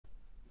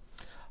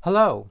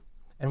Hello,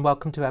 and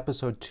welcome to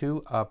episode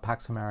 2 of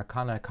Pax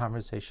Americana, a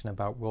conversation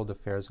about world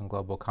affairs and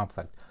global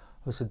conflict,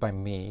 hosted by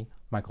me,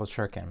 Michael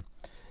Shurkin.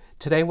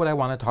 Today, what I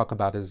want to talk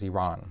about is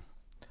Iran.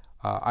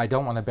 I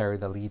don't want to bury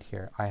the lead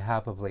here. I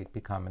have of late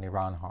become an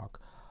Iran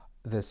hawk.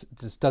 This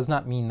does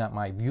not mean that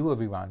my view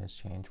of Iran has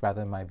changed.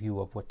 Rather, my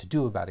view of what to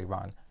do about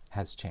Iran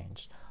has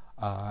changed.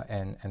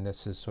 And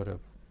this is sort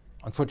of,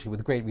 unfortunately,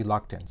 with great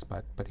reluctance,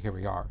 but here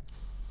we are.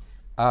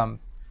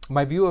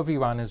 My view of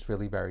Iran is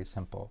really very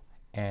simple.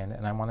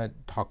 And I want to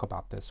talk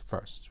about this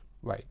first,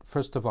 right?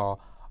 First of all,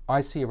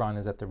 I see Iran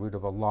as at the root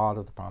of a lot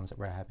of the problems that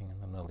we're having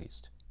in the Middle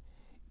East.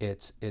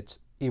 It's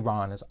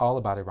Iran, it's all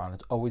about Iran,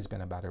 it's always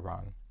been about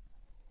Iran,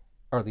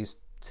 or at least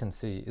since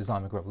the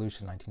Islamic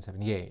Revolution in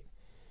 1978.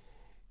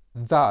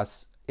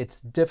 Thus, it's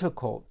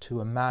difficult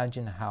to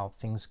imagine how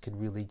things could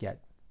really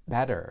get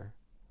better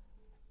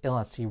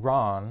unless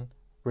Iran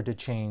were to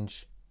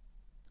change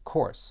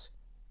course,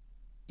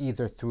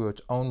 either through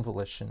its own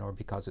volition or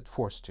because it's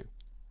forced to.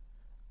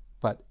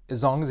 But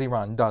as long as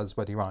Iran does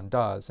what Iran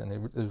does,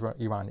 and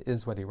Iran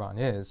is what Iran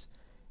is,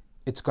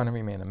 it's going to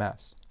remain a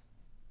mess.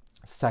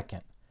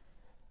 Second,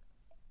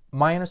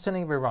 my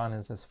understanding of Iran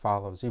is as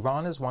follows.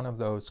 Iran is one of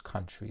those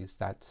countries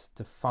that's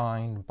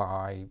defined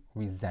by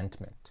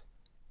resentment,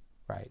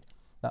 right?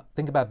 Now,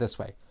 think about it this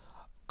way.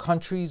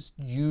 Countries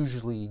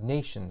usually,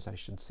 nations I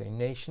should say,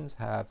 nations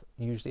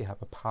usually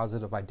have a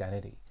positive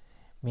identity,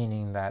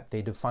 meaning that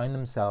they define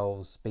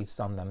themselves based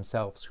on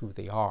themselves, who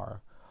they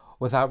are,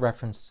 without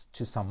reference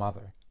to some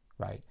other,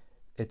 right?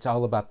 It's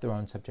all about their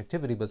own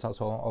subjectivity, but it's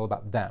also all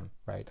about them,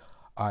 right?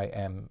 I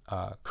am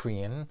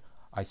Korean,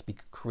 I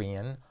speak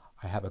Korean,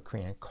 I have a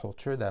Korean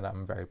culture that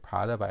I'm very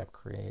proud of, I have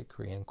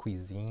Korean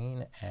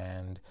cuisine,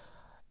 and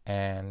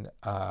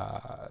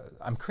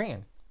I'm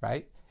Korean,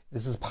 right?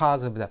 This is a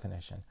positive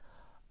definition.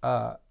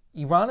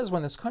 Iran is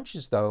one of those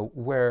countries, though,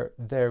 where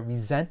their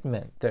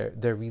resentment,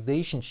 their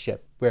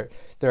relationship, where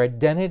their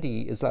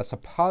identity is less a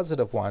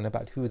positive one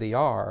about who they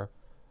are,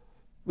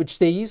 which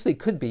they easily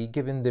could be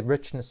given the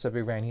richness of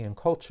Iranian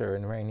culture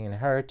and Iranian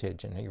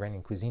heritage, and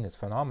Iranian cuisine is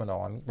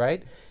phenomenal, I mean,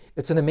 right?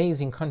 It's an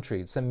amazing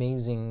country. It's an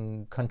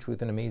amazing country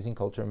with an amazing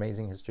culture,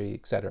 amazing history,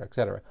 et cetera, et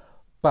cetera.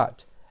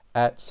 But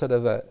at sort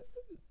of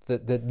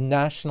the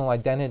national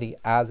identity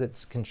as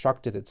it's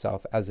constructed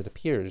itself, as it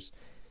appears,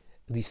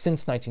 at least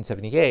since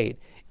 1978,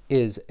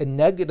 is a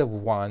negative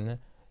one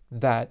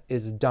that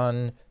is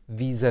done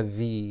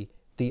vis-a-vis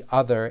the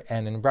other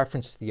and in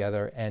reference to the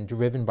other and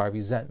driven by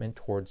resentment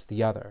towards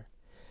the other.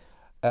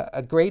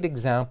 A great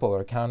example or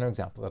a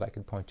counterexample that I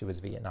could point to is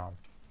Vietnam.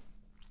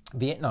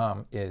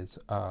 Vietnam is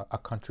a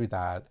country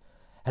that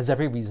has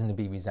every reason to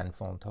be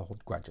resentful and to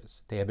hold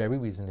grudges. They have every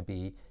reason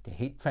to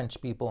hate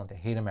French people and to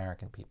hate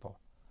American people,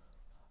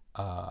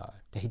 to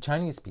hate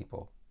Chinese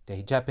people, to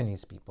hate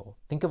Japanese people.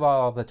 Think of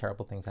all the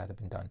terrible things that have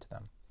been done to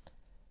them.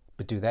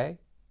 But do they?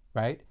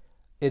 Right?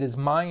 It is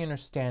my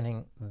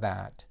understanding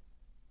that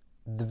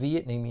the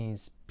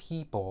Vietnamese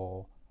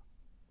people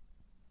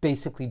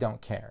basically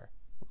don't care,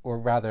 or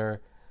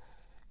rather,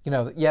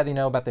 yeah, they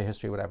know about their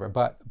history, whatever,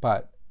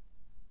 but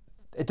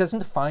it doesn't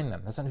define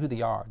them. That's not who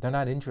they are. They're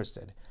not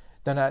interested.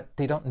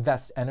 They don't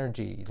invest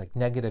energy, like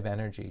negative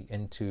energy,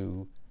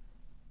 into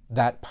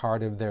that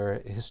part of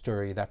their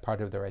history, that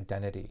part of their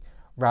identity.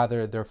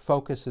 Rather, their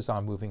focus is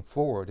on moving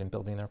forward and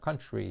building their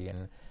country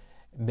and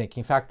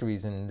making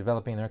factories and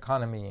developing their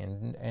economy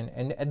and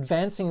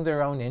advancing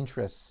their own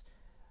interests,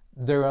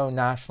 their own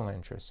national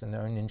interests and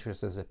their own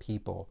interests as a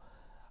people,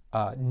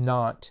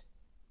 not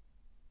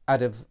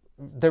out of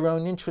their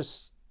own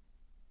interests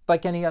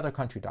like any other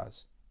country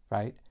does,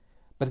 right?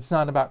 But it's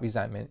not about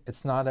resentment.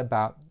 It's not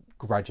about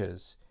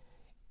grudges.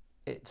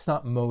 It's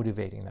not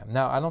motivating them.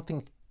 Now, I don't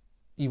think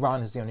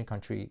Iran is the only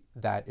country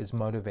that is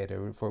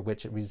motivated, for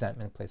which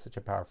resentment plays such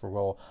a powerful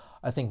role.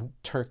 I think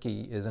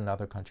Turkey is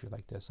another country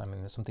like this. I mean,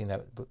 there's something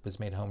that was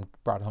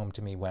brought home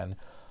to me when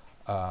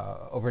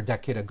over a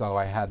decade ago,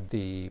 I had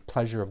the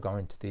pleasure of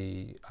going to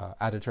the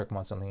Ataturk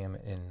Mausoleum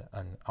in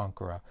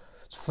Ankara.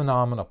 It's a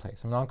phenomenal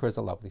place. I mean, Ankara is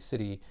a lovely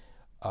city.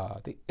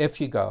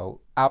 If you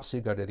go,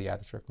 absolutely go to the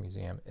Ataturk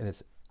Museum. It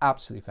is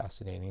absolutely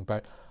fascinating.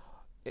 But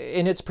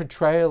in its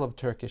portrayal of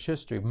Turkish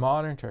history,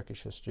 modern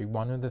Turkish history,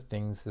 one of the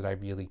things that I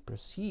really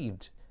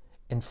perceived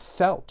and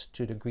felt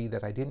to a degree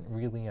that I didn't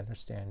really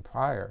understand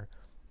prior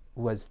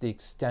was the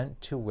extent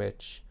to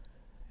which,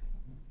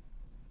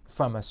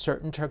 from a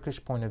certain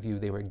Turkish point of view,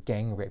 they were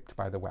gang raped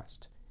by the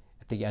West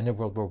at the end of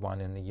World War I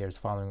and the years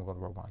following World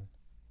War I.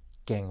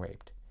 Gang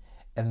raped.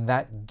 And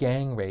that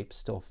gang rape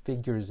still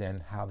figures in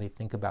how they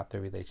think about their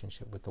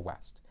relationship with the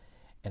West.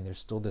 And there's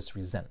still this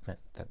resentment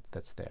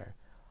that's there.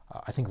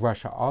 I think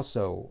Russia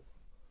also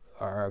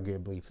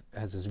arguably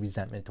has this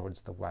resentment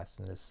towards the West,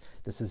 and this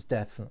is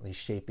definitely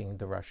shaping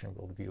the Russian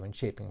worldview and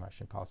shaping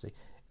Russian policy,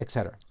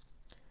 etc.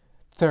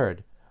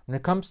 Third, when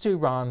it comes to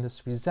Iran,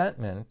 this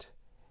resentment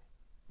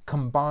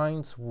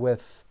combines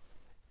with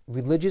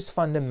religious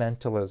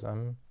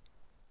fundamentalism,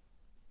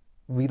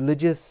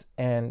 religious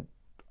and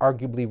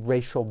arguably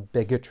racial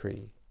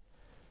bigotry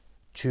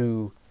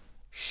to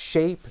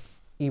shape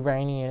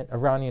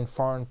Iranian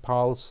foreign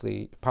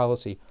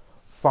policy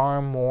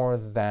far more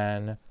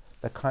than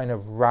the kind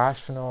of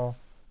rational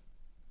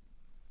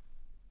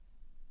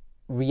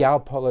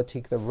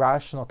realpolitik, the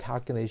rational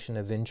calculation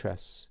of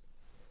interests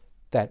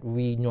that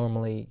we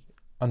normally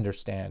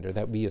understand or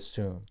that we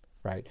assume,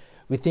 right?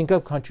 We think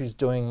of countries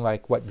doing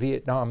like what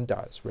Vietnam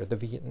does, where the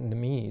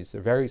Vietnamese,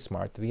 they're very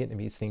smart. The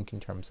Vietnamese think in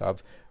terms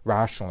of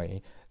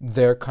rationally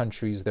their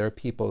country's, their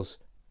people's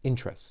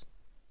interests,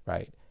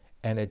 right?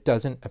 And it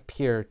doesn't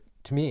appear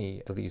to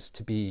me, at least,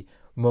 to be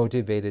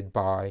motivated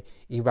by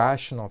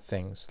irrational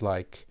things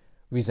like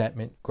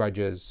resentment,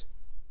 grudges,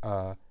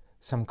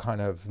 some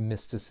kind of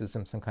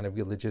mysticism, some kind of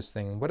religious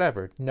thing,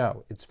 whatever.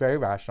 No, it's very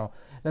rational.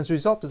 And as a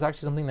result, it's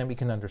actually something that we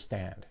can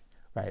understand,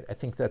 right? I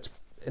think that's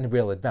a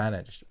real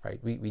advantage, right?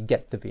 We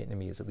get the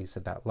Vietnamese, at least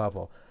at that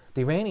level.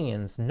 The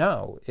Iranians,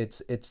 no,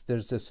 there's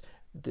this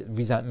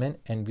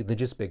resentment and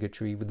religious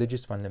bigotry,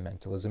 religious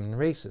fundamentalism, and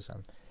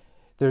racism.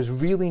 There's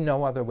really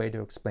no other way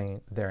to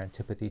explain their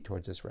antipathy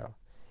towards Israel.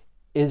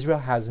 Israel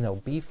has no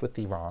beef with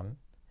Iran.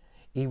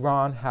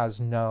 Iran has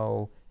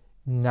no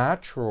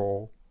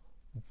natural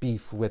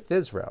beef with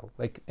Israel.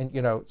 Like, and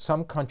you know,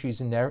 some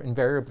countries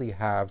invariably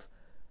have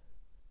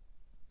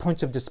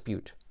points of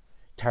dispute.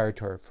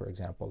 Territory, for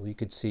example. You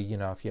could see, you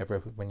know, if you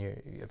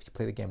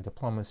play the game of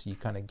diplomacy, you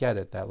kind of get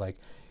it that, like,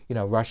 you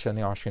know, Russia and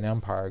the Austrian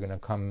Empire are going to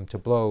come to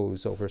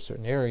blows over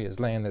certain areas,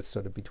 land that's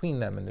sort of between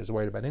them, and there's a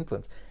worry about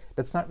influence.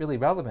 That's not really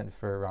relevant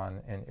for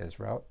Iran and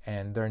Israel,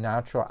 and their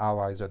natural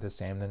allies are the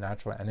same, their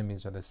natural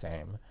enemies are the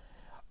same.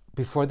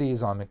 Before the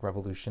Islamic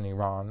Revolution,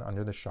 Iran,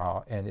 under the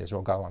Shah, and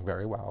Israel got along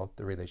very well.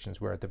 The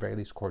relations were at the very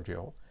least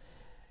cordial.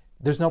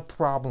 There's no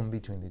problem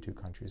between the two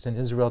countries, and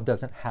Israel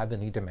doesn't have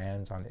any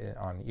demands on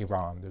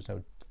Iran. There's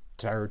no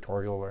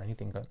territorial or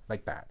anything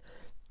like that.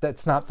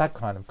 That's not that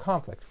kind of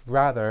conflict.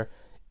 Rather,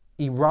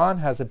 Iran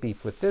has a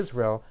beef with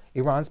Israel.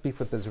 Iran's beef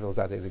with Israel is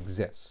that it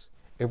exists.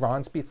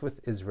 Iran's beef with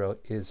Israel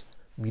is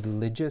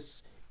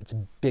religious, it's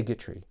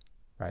bigotry,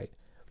 right?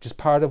 Which is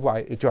part of why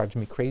it drives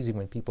me crazy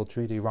when people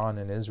treat Iran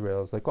and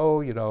Israel as like,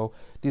 oh, you know,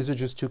 these are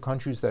just two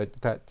countries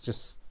that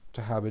just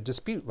to have a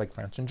dispute, like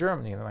France and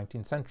Germany in the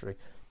 19th century.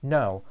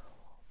 No.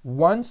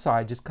 One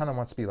side just kind of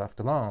wants to be left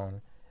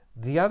alone.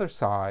 The other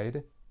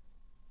side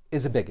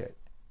is a bigot,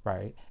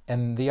 right?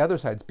 And the other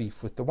side's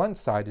beef with the one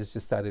side is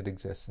just that it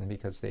exists, and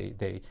because it's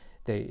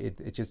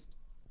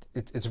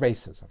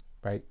racism,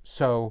 right?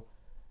 So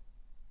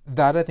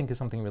that, I think, is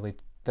something really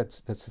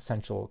that's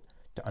essential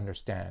to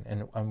understand,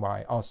 and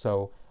why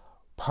also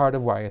part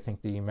of why I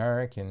think the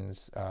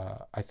Americans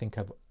I think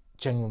have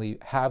genuinely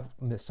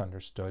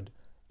misunderstood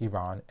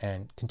Iran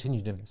and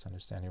continue to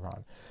misunderstand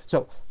Iran.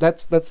 So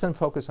let's then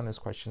focus on this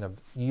question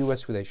of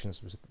U.S.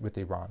 relations with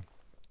Iran.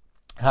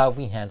 How have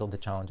we handled the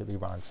challenge of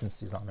Iran since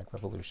the Islamic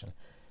Revolution?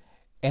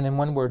 And in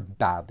one word,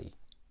 badly.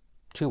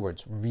 Two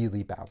words,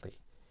 really badly.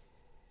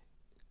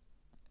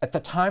 At the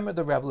time of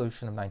the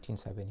revolution of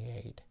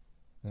 1978,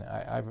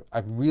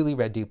 I've really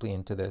read deeply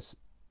into this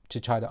to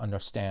try to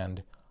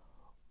understand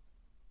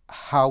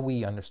how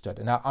we understood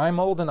it. Now, I'm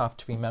old enough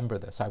to remember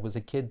this. I was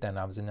a kid then.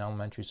 I was in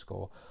elementary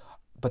school.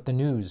 But the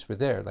news were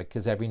there, like,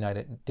 because every night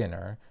at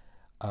dinner,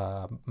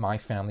 my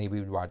family, we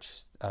would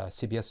watch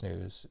CBS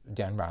News.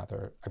 Dan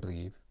Rather, I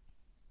believe.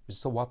 Was it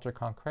still Walter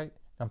Cronkite?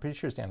 I'm pretty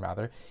sure it's Dan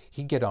Rather.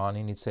 He'd get on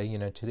and he'd say, you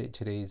know,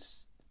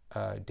 today's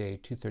day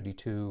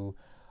 232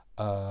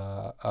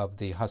 of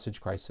the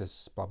hostage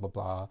crisis, blah, blah,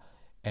 blah.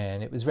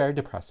 And it was very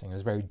depressing. It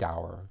was very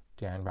dour.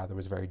 Dan Rather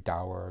was very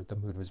dour. The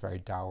mood was very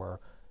dour.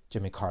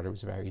 Jimmy Carter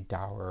was very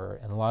dour.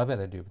 And a lot of it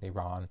had to do with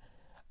Iran.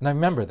 And I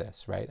remember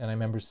this, right? And I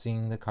remember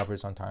seeing the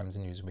covers on Time or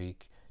Newsweek.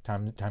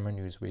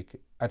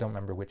 I don't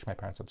remember which my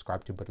parents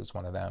subscribed to, but it was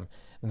one of them.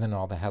 And then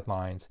all the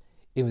headlines.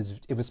 It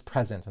was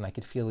present, and I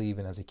could feel it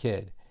even as a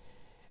kid.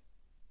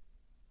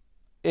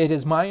 It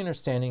is my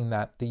understanding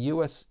that the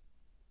U.S.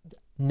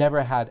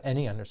 never had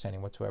any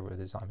understanding whatsoever of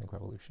the Islamic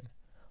Revolution.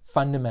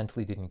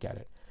 Fundamentally didn't get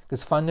it.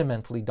 Because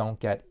fundamentally don't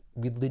get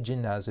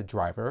religion as a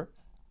driver.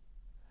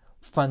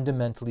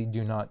 Fundamentally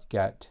do not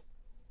get,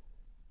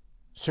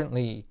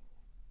 certainly,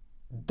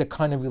 the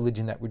kind of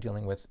religion that we're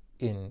dealing with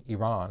in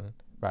Iran,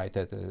 right?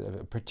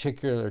 The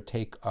particular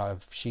take of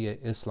Shia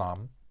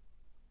Islam.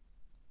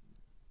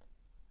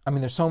 I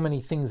mean, there's so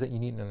many things that you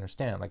need to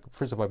understand. Like,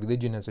 first of all,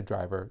 religion as a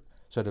driver,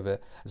 sort of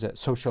as a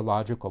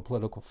sociological,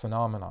 political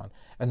phenomenon.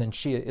 And then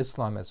Shia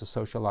Islam as a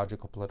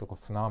sociological, political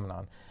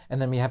phenomenon.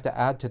 And then we have to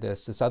add to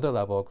this other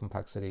level of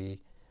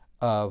complexity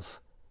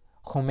of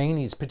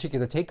Khomeini's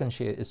particular take on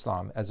Shia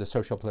Islam as a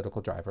social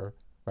political driver,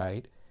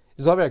 right?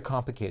 It's all very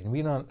complicated, and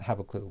we don't have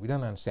a clue. We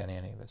don't understand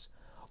any of this.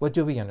 What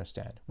do we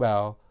understand?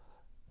 Well,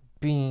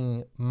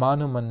 being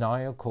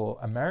monomaniacal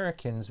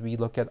Americans, we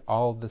look at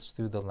all this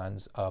through the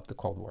lens of the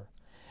Cold War.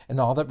 And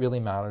all that really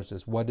matters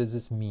is, what does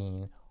this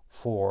mean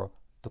for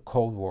the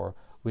Cold War,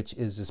 which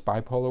is this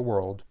bipolar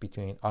world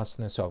between us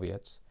and the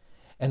Soviets?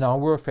 And all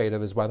we're afraid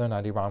of is whether or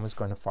not Iran was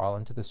going to fall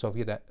into the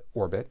Soviet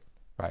orbit,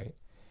 right?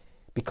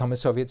 Become a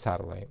Soviet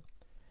satellite.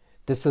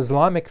 This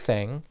Islamic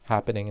thing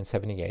happening in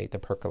 78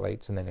 that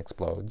percolates and then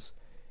explodes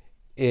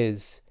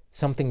is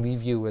something we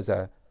view as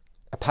a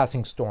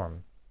passing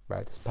storm,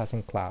 right? It's a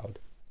passing cloud.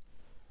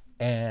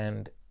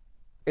 And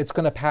it's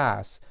going to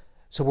pass.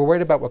 So we're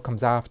worried about what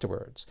comes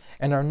afterwards.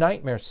 And our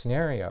nightmare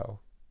scenario,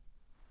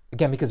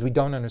 again, because we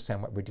don't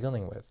understand what we're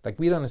dealing with. Like,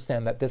 we don't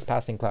understand that this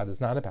passing cloud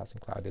is not a passing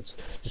cloud. It's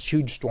this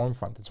huge storm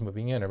front that's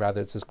moving in, or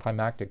rather it's this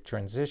climactic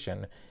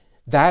transition.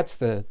 That's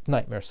the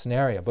nightmare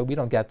scenario, but we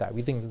don't get that.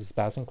 We think this is a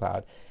passing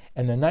cloud.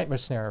 And the nightmare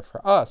scenario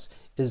for us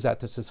is that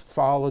this is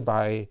followed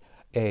by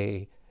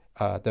the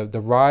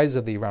rise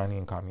of the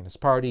Iranian Communist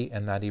Party,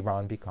 and that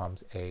Iran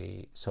becomes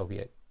a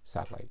Soviet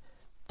satellite.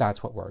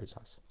 That's what worries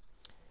us.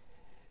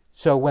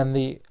 So when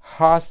the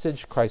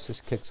hostage crisis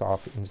kicks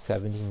off in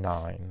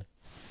 '79,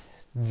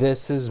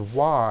 this is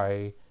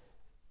why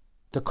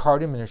the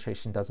Carter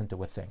administration doesn't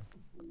do a thing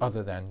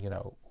other than,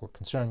 we're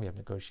concerned, we have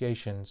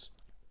negotiations.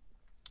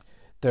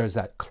 There's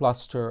that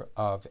cluster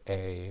of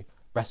a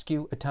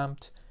rescue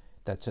attempt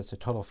that's just a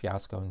total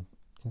fiasco and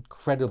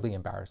incredibly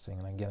embarrassing.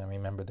 And again, I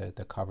remember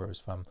the covers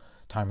from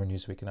Time or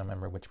Newsweek, and I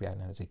remember which we had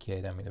as a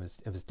kid. I mean, it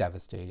was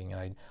devastating.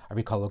 And I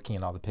recall looking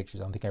at all the pictures.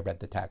 I don't think I read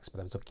the text, but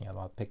I was looking at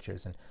all the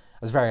pictures, and I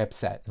was very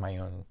upset in my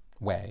own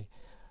way.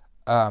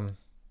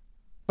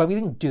 But we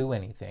didn't do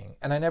anything,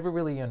 and I never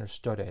really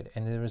understood it.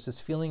 And there was this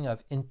feeling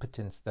of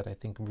impotence that I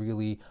think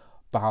really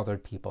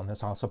bothered people, and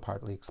this also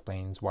partly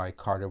explains why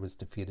Carter was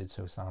defeated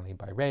so soundly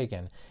by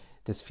Reagan.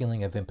 This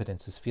feeling of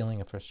impotence, this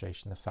feeling of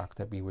frustration, the fact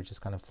that we were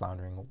just kind of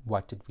floundering,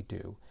 what did we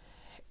do?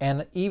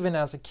 And even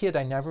as a kid,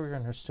 I never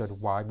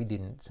understood why we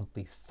didn't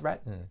simply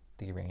threaten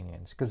the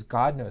Iranians, because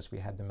God knows we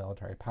had the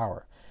military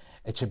power.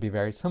 It should be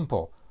very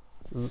simple.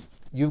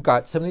 You've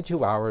got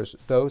 72 hours.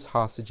 Those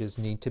hostages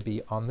need to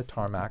be on the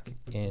tarmac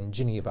in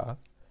Geneva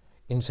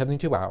in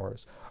 72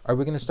 hours. Are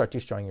we going to start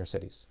destroying your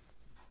cities?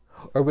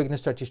 Or we're going to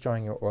start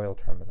destroying your oil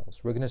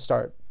terminals. We're going to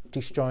start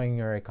destroying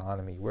your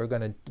economy. We're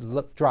going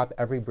to drop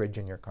every bridge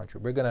in your country.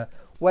 We're going to,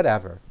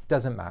 whatever,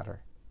 doesn't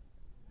matter.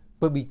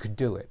 But we could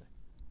do it.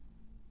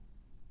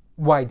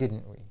 Why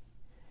didn't we?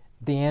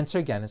 The answer,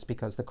 again, is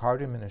because the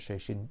Carter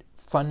administration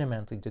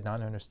fundamentally did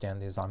not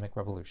understand the Islamic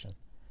Revolution,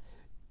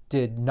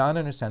 did not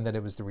understand that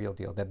it was the real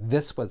deal, that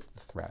this was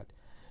the threat,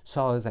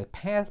 saw it as a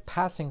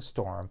passing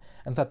storm,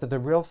 and thought that the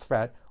real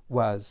threat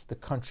was the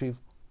country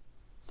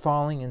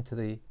falling into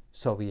the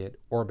Soviet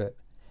orbit,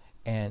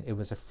 and it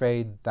was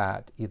afraid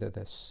that either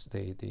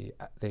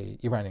the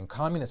Iranian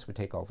communists would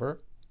take over,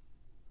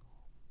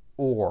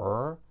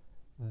 or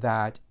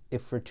that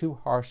if we're too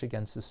harsh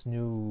against this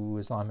new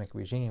Islamic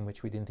regime,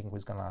 which we didn't think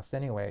was going to last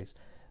anyways,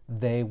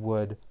 they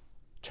would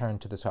turn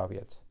to the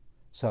Soviets.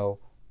 So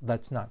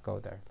let's not go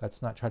there.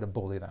 Let's not try to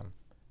bully them.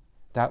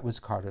 That was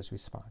Carter's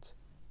response.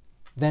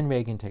 Then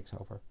Reagan takes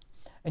over.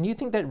 And you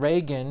think that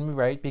Reagan,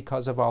 right,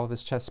 because of all of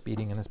his chest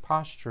beating and his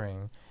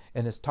posturing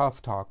and his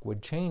tough talk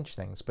would change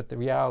things, but the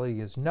reality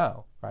is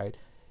no, right?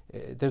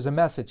 There's a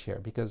message here,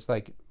 because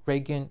like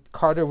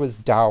Carter was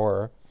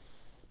dour,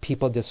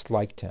 people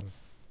disliked him.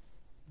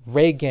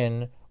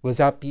 Reagan was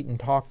upbeat and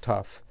talk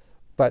tough,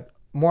 but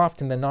more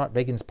often than not,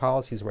 Reagan's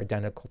policies were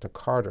identical to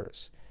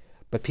Carter's.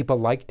 But people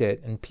liked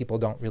it, and people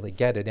don't really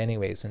get it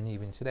anyways. And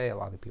even today, a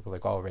lot of people are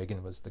like, oh,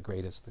 Reagan was the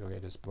greatest,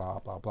 blah,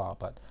 blah, blah.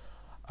 But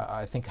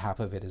I think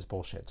half of it is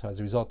bullshit. So as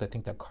a result, I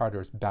think that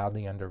Carter is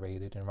badly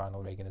underrated and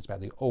Ronald Reagan is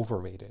badly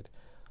overrated.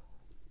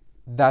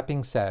 That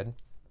being said,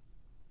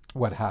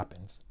 what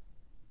happens?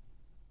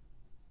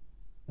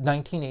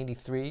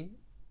 1983,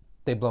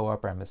 they blow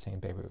up our embassy in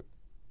Beirut.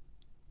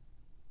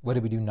 What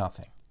did we do?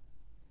 Nothing.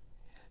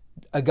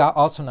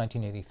 Also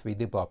 1983,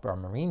 they blow up our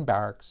Marine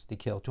barracks. They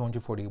kill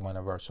 241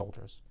 of our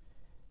soldiers.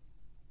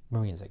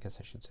 Marines, I guess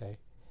I should say.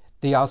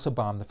 They also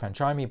bombed the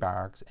French Army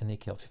barracks, and they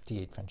killed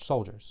 58 French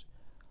soldiers.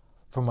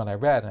 From what I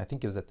read, and I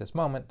think it was at this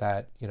moment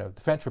that, the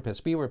French were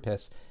pissed, we were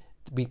pissed.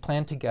 We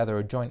planned together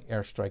a joint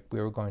airstrike.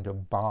 We were going to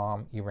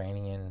bomb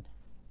Iranian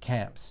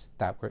camps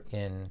that were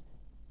in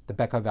the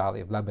Bekaa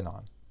Valley of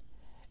Lebanon.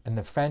 And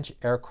the French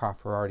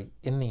aircraft were already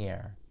in the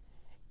air,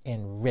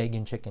 and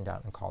Reagan chickened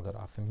out and called it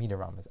off, and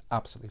Mitterrand was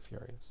absolutely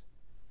furious.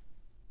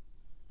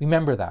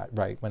 Remember that,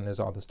 right, when there's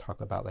all this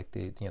talk about like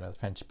the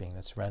French being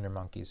the surrender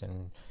monkeys,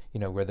 and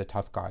we're the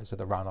tough guys, or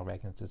the Ronald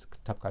Reagan's the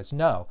tough guys.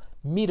 No,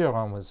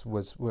 Mitterrand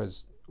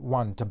was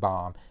wanted to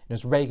bomb. It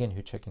was Reagan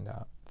who chickened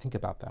out. Think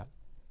about that.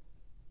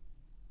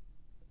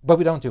 But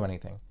we don't do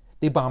anything.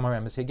 They bomb our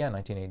embassy again,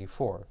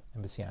 1984,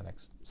 embassy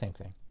annex, same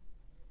thing.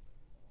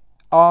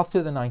 All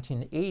through the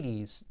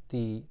 1980s,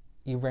 the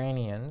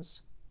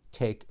Iranians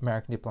take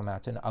American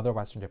diplomats and other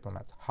Western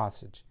diplomats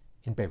hostage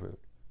in Beirut.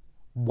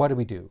 What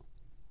do?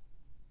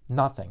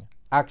 Nothing.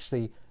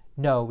 Actually,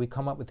 no, we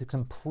come up with a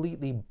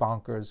completely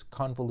bonkers,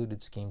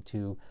 convoluted scheme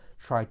to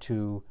try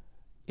to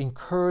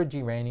encourage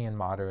Iranian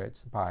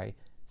moderates by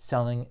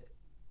selling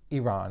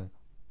Iran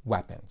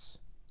weapons,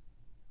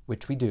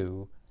 which we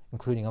do,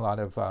 including a lot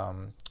of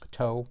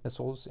TOW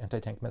missiles,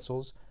 anti-tank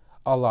missiles,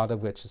 a lot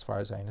of which, as far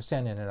as I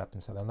understand, ended up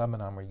in southern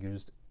Lebanon, were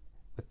used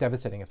with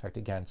devastating effect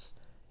against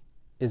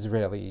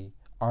Israeli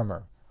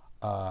armor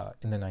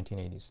in the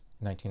 1980s,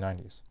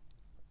 1990s.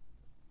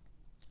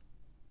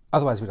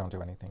 Otherwise, we don't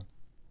do anything.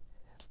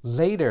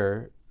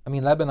 Later, I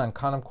mean, Lebanon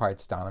kind of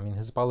quiets down. I mean,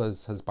 Hezbollah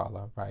is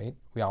Hezbollah, right?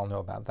 We all know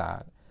about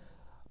that.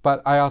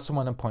 But I also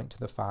want to point to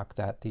the fact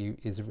that the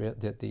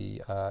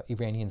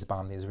Iranians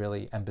bombed the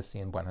Israeli embassy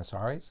in Buenos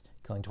Aires,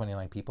 killing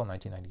 29 people in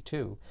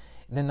 1992.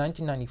 And then in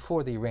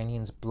 1994, the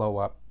Iranians blow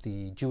up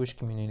the Jewish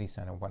community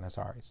center in Buenos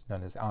Aires,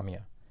 known as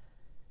AMIA,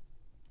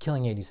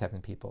 killing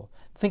 87 people.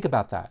 Think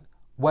about that.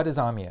 What is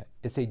AMIA?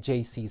 It's a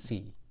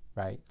JCC,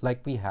 right?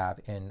 Like we have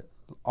in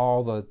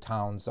all the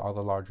towns, all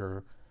the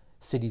larger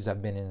cities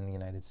I've been in the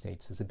United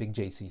States. It's a big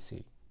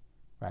JCC,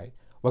 right?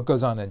 What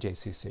goes on in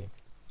JCC?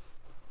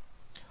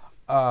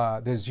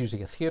 There's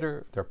usually a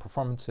theater, there are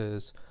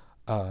performances,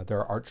 there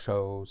are art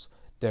shows,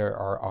 there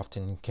are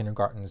often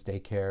kindergartens,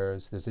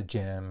 daycares, there's a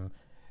gym,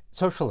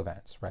 social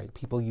events, right?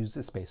 People use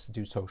this space to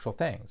do social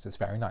things. It's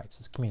very nice,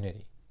 it's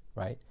community,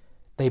 right?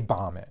 They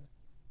bomb it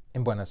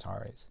in Buenos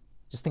Aires.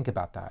 Just think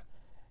about that.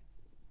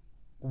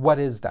 What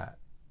is that?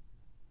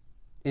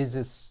 Is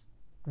this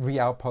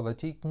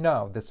realpolitik?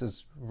 No, this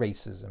is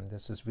racism,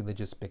 this is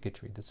religious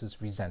bigotry, this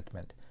is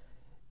resentment.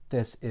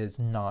 This is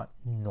not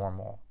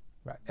normal,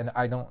 right? And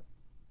I don't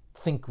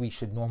think we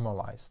should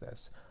normalize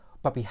this,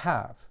 but we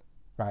have,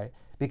 right?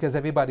 Because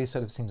everybody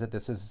sort of seems that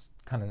this is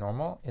kind of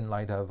normal in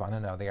light of, I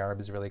don't know, the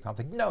Arab-Israeli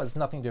conflict. No, it's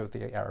nothing to do with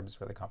the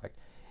Arab-Israeli conflict.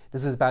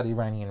 This is about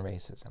Iranian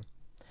racism.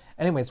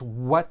 Anyways,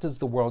 what does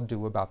the world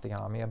do about the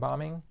AMIA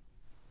bombing?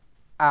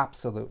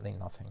 Absolutely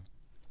nothing.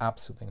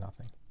 Absolutely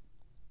nothing.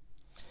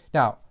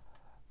 Now,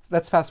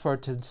 let's fast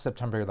forward to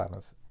September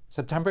 11th.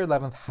 September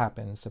 11th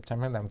happens,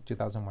 September 11th,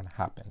 2001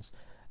 happens.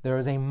 There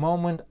is a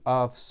moment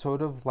of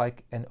sort of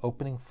like an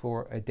opening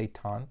for a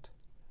détente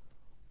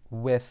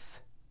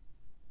with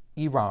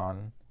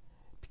Iran,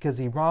 because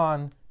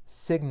Iran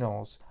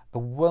signals a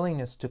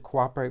willingness to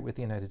cooperate with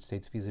the United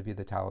States vis-a-vis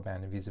the Taliban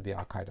and vis-a-vis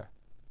Al-Qaeda.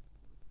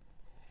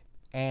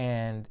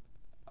 And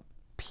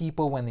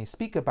people, when they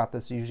speak about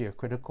this, usually are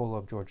critical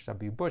of George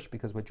W. Bush,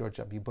 because what George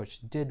W. Bush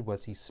did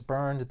was he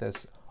spurned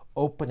this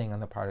opening on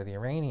the part of the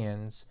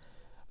Iranians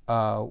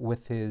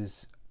with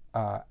his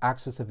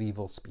axis of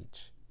evil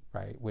speech,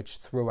 right, which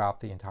threw out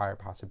the entire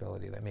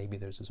possibility that maybe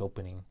there's this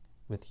opening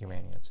with the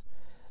Iranians.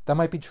 That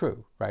might be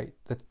true, right?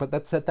 But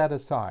let's set that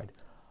aside.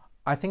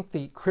 I think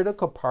the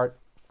critical part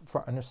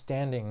for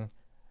understanding,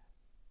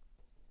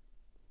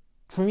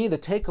 for me, the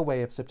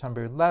takeaway of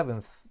September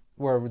 11th,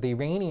 or the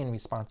Iranian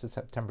response to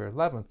September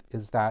 11th,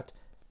 is that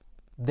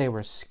they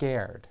were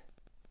scared.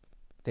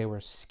 They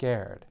were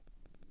scared.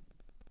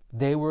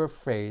 They were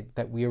afraid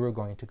that we were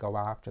going to go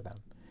after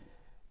them.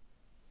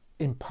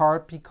 In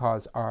part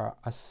because our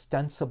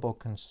ostensible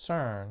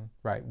concern,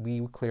 right,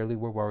 we clearly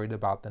were worried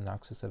about the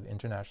nexus of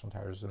international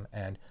terrorism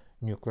and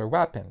nuclear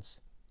weapons.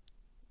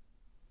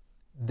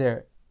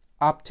 They're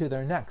up to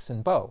their necks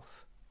in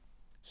both.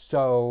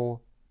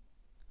 So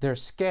they're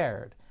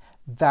scared.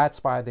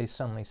 That's why they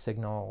suddenly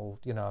signal,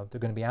 they're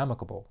going to be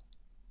amicable.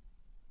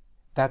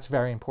 That's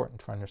very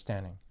important for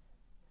understanding.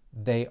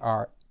 They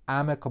are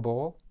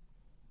amicable,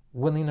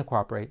 willing to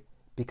cooperate,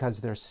 because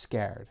they're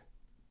scared.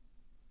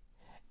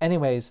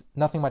 Anyways,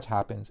 nothing much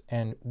happens,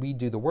 and we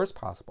do the worst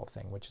possible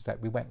thing, which is that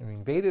we went and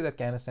invaded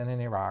Afghanistan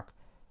and Iraq.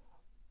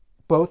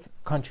 Both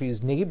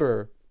countries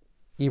neighbor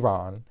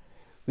Iran.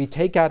 We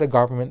take out a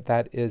government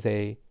that is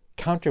a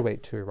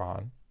counterweight to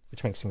Iran,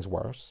 which makes things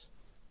worse.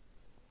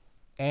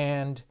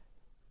 And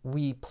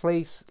we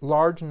place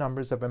large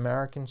numbers of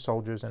American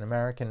soldiers and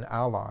American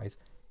allies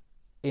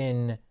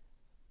in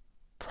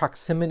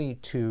proximity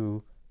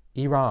to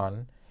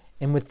Iran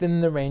and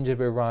within the range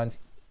of Iran's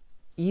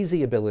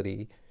easy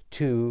ability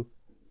to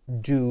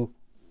do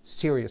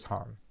serious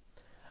harm.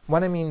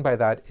 What I mean by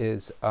that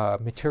is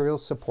material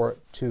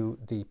support to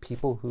the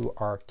people who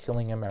are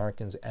killing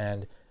Americans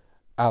and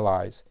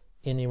allies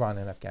in Iran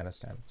and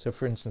Afghanistan. So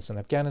for instance, in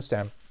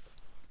Afghanistan,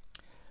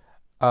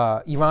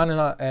 Iran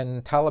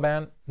and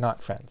Taliban,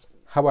 not friends.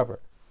 However,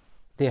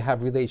 they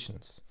have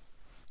relations.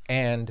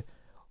 And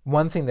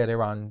one thing that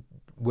Iran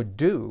would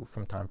do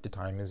from time to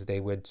time is they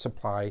would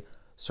supply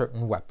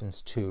certain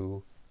weapons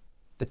to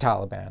the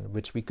Taliban,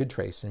 which we could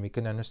trace, and we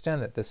can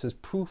understand that this is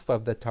proof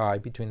of the tie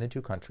between the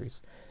two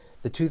countries.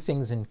 The two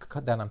things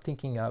that I'm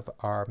thinking of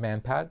are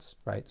manpads,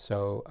 right?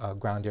 So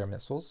ground-air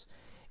missiles,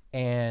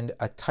 and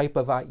a type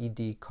of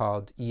IED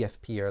called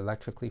EFP, or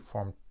electrically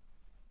formed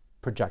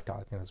projectile,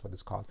 I think that's what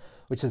it's called,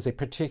 which is a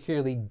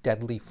particularly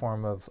deadly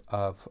form of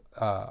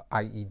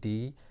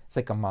IED. It's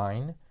like a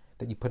mine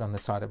that you put on the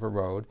side of a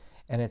road,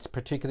 and it's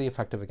particularly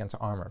effective against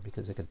armor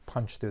because it could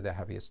punch through the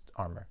heaviest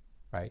armor,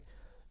 right?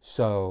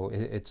 So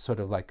it's sort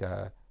of like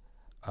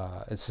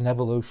it's an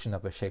evolution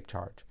of a shaped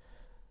charge.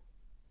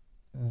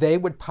 They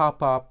would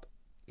pop up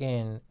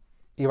in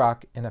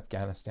Iraq and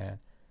Afghanistan,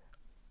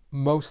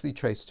 mostly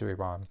traced to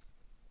Iran.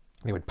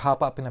 They would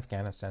pop up in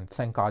Afghanistan,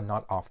 thank God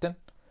not often.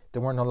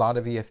 There weren't a lot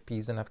of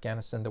EFPs in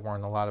Afghanistan, there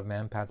weren't a lot of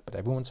manpads, but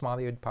every once in a while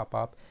they would pop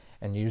up,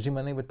 and usually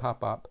when they would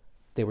pop up,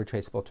 they were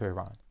traceable to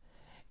Iran.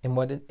 And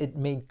what it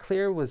made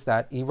clear was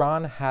that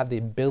Iran had the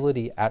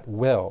ability at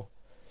will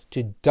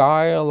to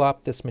dial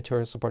up this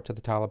material support to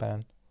the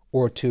Taliban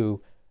or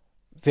to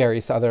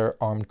various other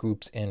armed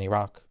groups in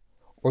Iraq,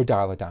 or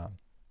dial it down,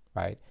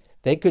 right?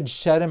 They could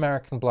shed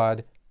American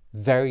blood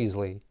very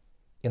easily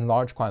in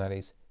large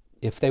quantities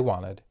if they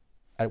wanted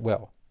at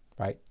will,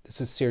 right?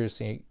 This is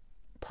seriously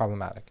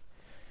problematic.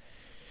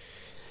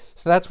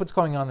 So that's what's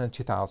going on in the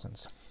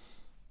 2000s.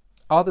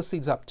 All this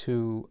leads up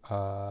to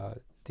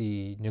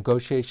the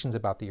negotiations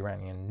about the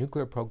Iranian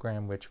nuclear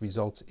program, which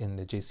results in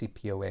the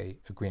JCPOA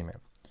agreement.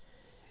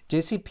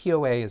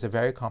 JCPOA is a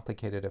very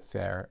complicated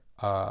affair.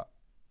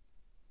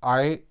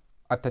 I,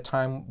 at the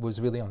time, was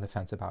really on the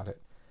fence about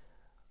it.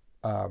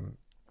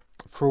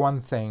 For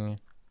one thing,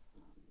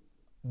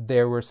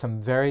 there were some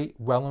very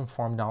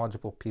well-informed,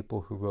 knowledgeable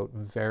people who wrote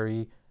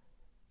very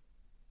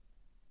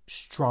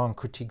strong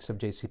critiques of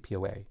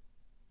JCPOA.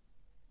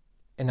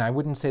 And I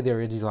wouldn't say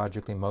they're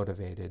ideologically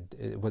motivated.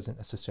 It wasn't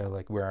necessarily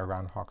like we're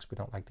Iran hawks, we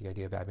don't like the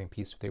idea of having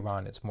peace with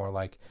Iran. It's more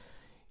like,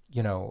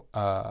 you know,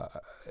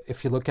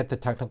 if you look at the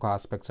technical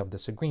aspects of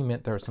this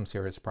agreement, there are some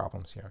serious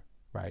problems here,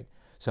 right?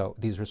 So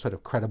these were sort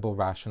of credible,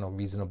 rational,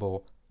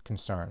 reasonable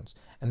concerns.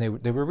 And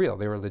they were real,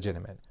 they were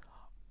legitimate.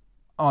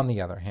 On the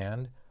other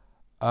hand,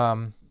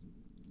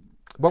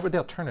 what were the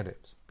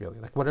alternatives, really?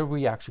 Like, what are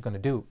we actually going to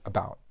do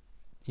about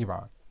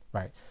Iran,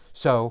 right?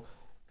 So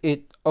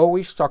it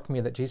always struck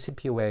me that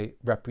JCPOA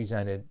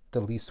represented the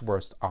least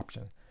worst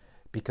option,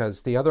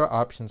 because the other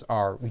options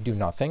are we do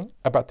nothing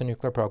about the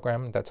nuclear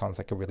program. That sounds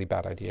like a really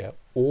bad idea.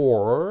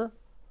 Or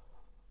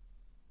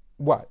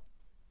what?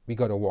 We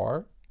go to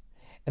war.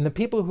 And the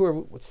people who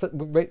are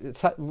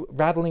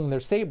rattling their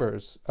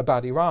sabers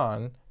about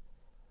Iran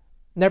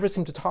never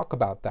seem to talk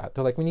about that.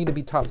 They're like, we need to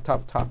be tough,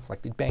 tough, tough.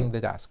 Like they bang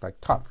the desk, like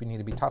tough. We need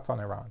to be tough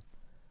on Iran.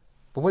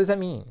 But what does that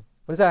mean?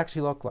 What does that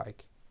actually look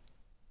like?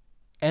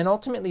 And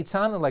ultimately, it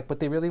sounded like what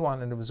they really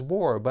wanted was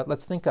war. But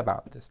let's think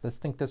about this. Let's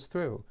think this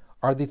through.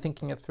 Are they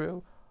thinking it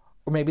through?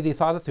 Or maybe they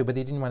thought it through, but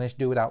they didn't want to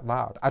do it out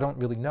loud. I don't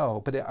really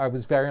know. But I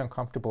was very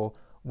uncomfortable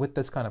with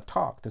this kind of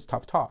talk, this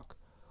tough talk.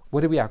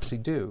 What do we actually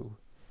do?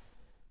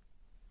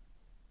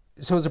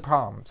 So it was a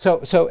problem.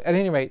 So at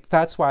any rate,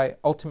 that's why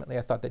ultimately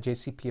I thought that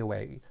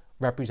JCPOA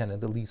represented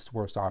the least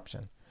worst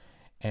option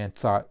and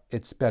thought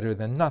it's better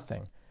than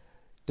nothing.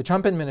 The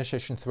Trump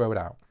administration threw it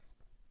out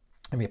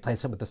and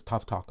replaced it with this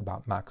tough talk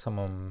about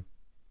maximum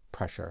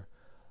pressure,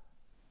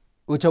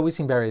 which always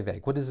seemed very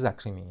vague. What does this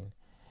actually mean?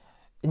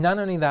 And not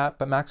only that,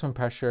 but maximum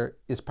pressure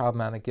is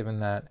problematic given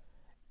that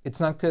it's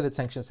not clear that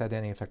sanctions had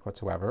any effect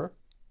whatsoever.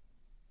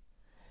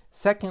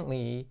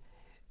 Secondly,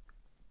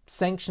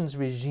 sanctions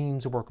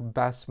regimes work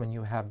best when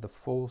you have the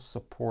full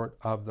support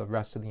of the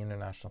rest of the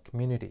international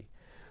community.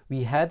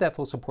 We had that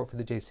full support for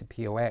the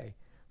JCPOA,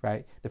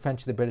 right? The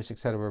French, the British,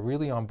 etc. were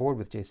really on board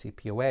with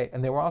JCPOA,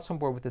 and they were also on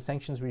board with the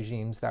sanctions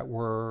regimes that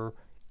were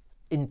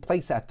in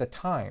place at the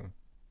time.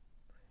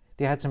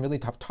 They had some really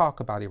tough talk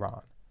about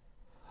Iran.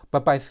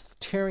 But by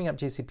tearing up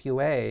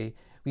JCPOA,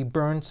 we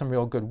burned some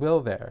real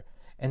goodwill there.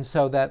 And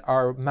so that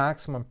our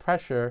maximum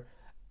pressure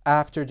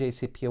after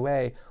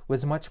JCPOA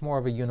was much more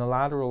of a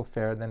unilateral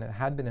affair than it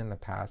had been in the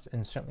past,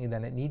 and certainly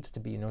than it needs to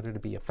be in order to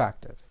be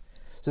effective.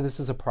 So this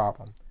is a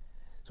problem.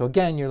 So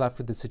again, you're left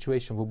with the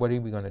situation, well, what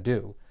are we going to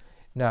do?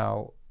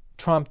 Now,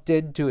 Trump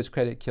did, to his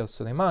credit, kill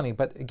Soleimani,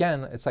 but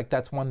again, it's like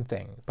that's one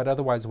thing. But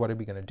otherwise, what are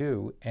we going to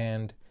do?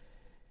 And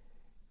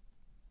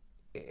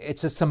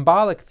it's a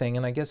symbolic thing,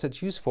 and I guess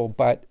it's useful,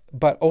 but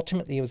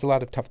ultimately it was a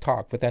lot of tough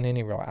talk without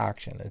any real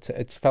action.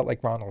 It's felt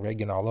like Ronald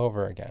Reagan all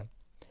over again.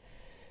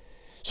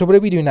 So what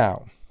do we do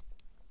now?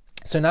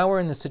 So now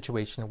we're in the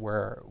situation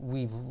where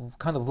we've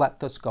kind of let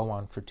this go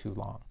on for too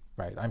long,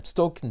 right? I'm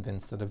still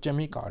convinced that if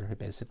Jimmy Carter had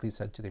basically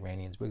said to the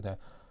Iranians, we're going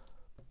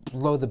to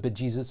blow the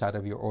bejesus out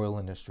of your oil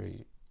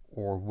industry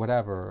or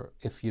whatever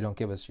if you don't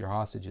give us your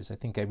hostages, I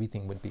think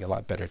everything would be a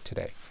lot better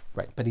today,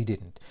 right? But he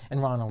didn't,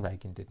 and Ronald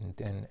Reagan didn't,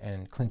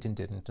 and Clinton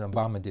didn't, and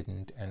Obama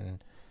didn't,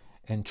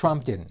 and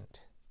Trump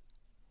didn't.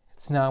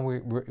 So now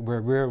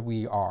we're where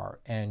we are,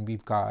 and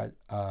we've got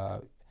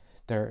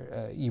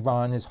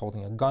Iran is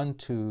holding a gun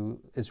to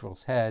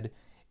Israel's head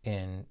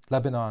in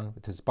Lebanon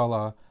with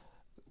Hezbollah.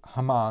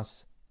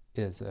 Hamas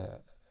is an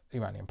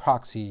Iranian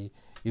proxy.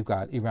 You've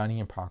got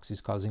Iranian proxies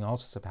causing all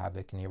sorts of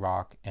havoc in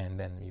Iraq, and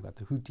then you've got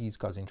the Houthis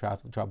causing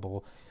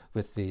trouble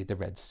with the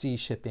Red Sea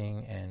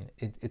shipping, and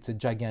it's a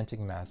gigantic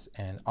mess,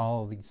 and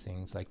all of these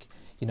things, like,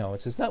 you know,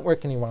 it's this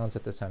network, and Iran's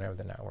at the center of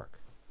the network.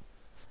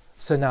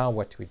 So now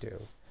what do we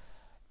do?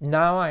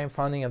 Now I am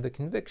finally of the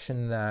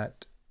conviction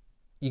that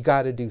you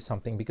got to do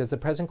something, because the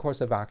present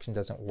course of action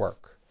doesn't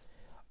work.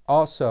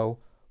 Also,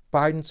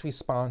 Biden's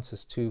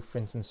responses to, for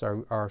instance,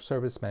 our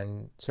service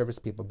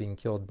people being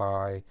killed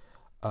by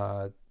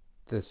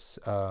this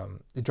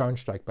drone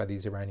strike by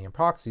these Iranian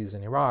proxies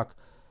in Iraq.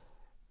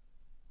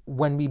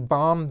 When we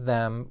bomb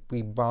them,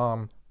 we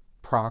bomb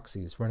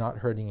proxies. We're not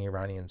hurting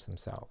Iranians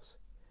themselves.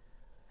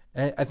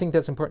 And I think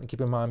that's important to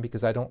keep in mind,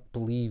 because I don't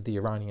believe the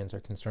Iranians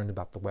are concerned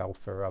about the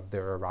welfare of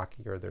their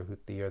Iraqi or their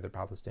Houthi or their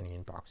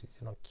Palestinian proxies.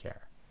 They don't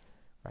care,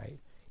 right?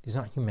 These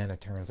aren't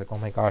humanitarians like, oh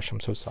my gosh, I'm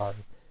so sorry.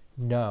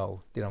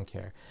 No, they don't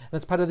care. And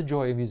that's part of the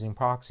joy of using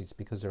proxies,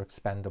 because they're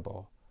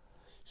expendable.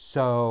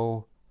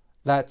 So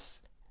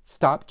let's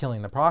stop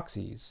killing the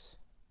proxies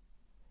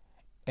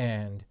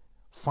and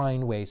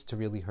find ways to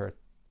really hurt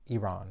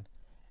Iran,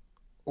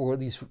 or at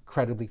least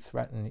credibly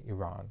threaten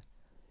Iran.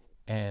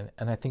 And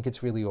I think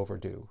it's really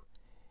overdue.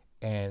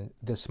 And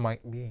this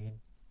might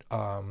mean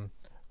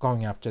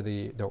going after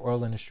the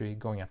oil industry,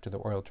 going after the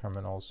oil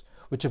terminals,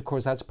 which of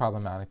course that's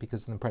problematic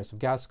because then the price of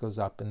gas goes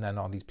up, and then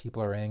all these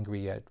people are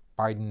angry at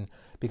Biden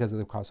because of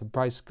the cost of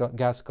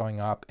gas going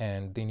up,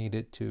 and they need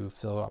it to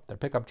fill up their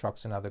pickup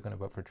trucks, and now they're going to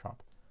vote for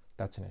Trump.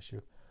 That's an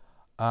issue.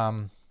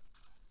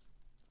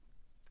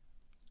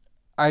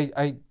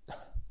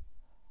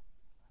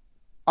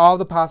 All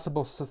the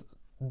possible,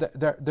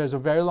 there's a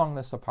very long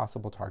list of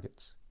possible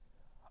targets,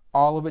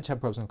 all of which have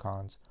pros and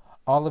cons,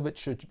 all of it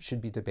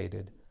should be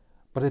debated.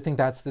 But I think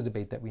that's the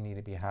debate that we need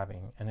to be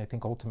having, and I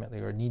think ultimately,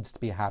 or needs to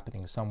be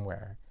happening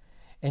somewhere,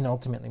 and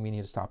ultimately we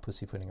need to stop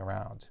pussyfooting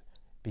around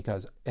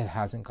because it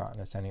hasn't gotten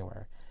us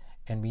anywhere.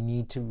 And we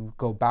need to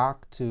go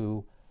back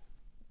to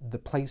the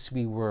place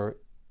we were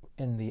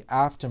in the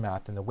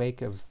aftermath, in the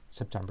wake of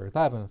September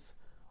 11th,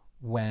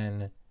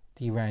 when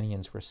the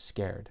Iranians were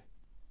scared.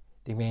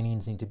 The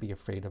Iranians need to be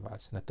afraid of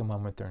us, and at the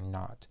moment they're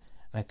not.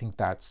 And I think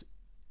that's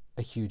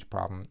a huge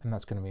problem, and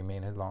that's going to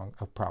remain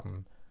a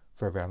problem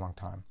for a very long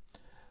time.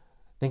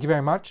 Thank you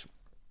very much.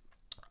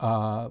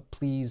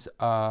 Please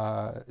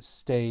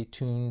stay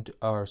tuned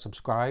or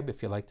subscribe.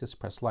 If you like this,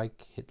 press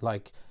like, hit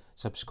like,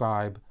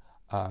 subscribe.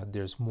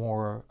 There's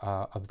more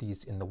of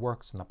these in the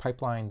works, in the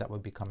pipeline, that will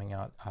be coming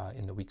out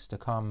in the weeks to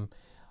come.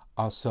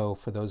 Also,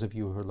 for those of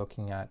you who are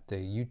looking at the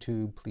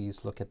YouTube,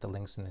 please look at the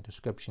links in the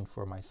description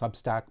for my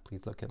Substack.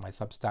 Please look at my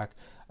Substack.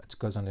 It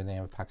goes under the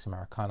name of Pax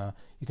Americana.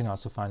 You can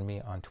also find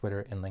me on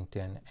Twitter and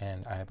LinkedIn,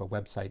 and I have a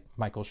website,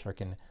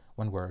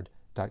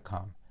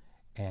 michaelsherkin.com.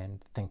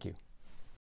 And thank you.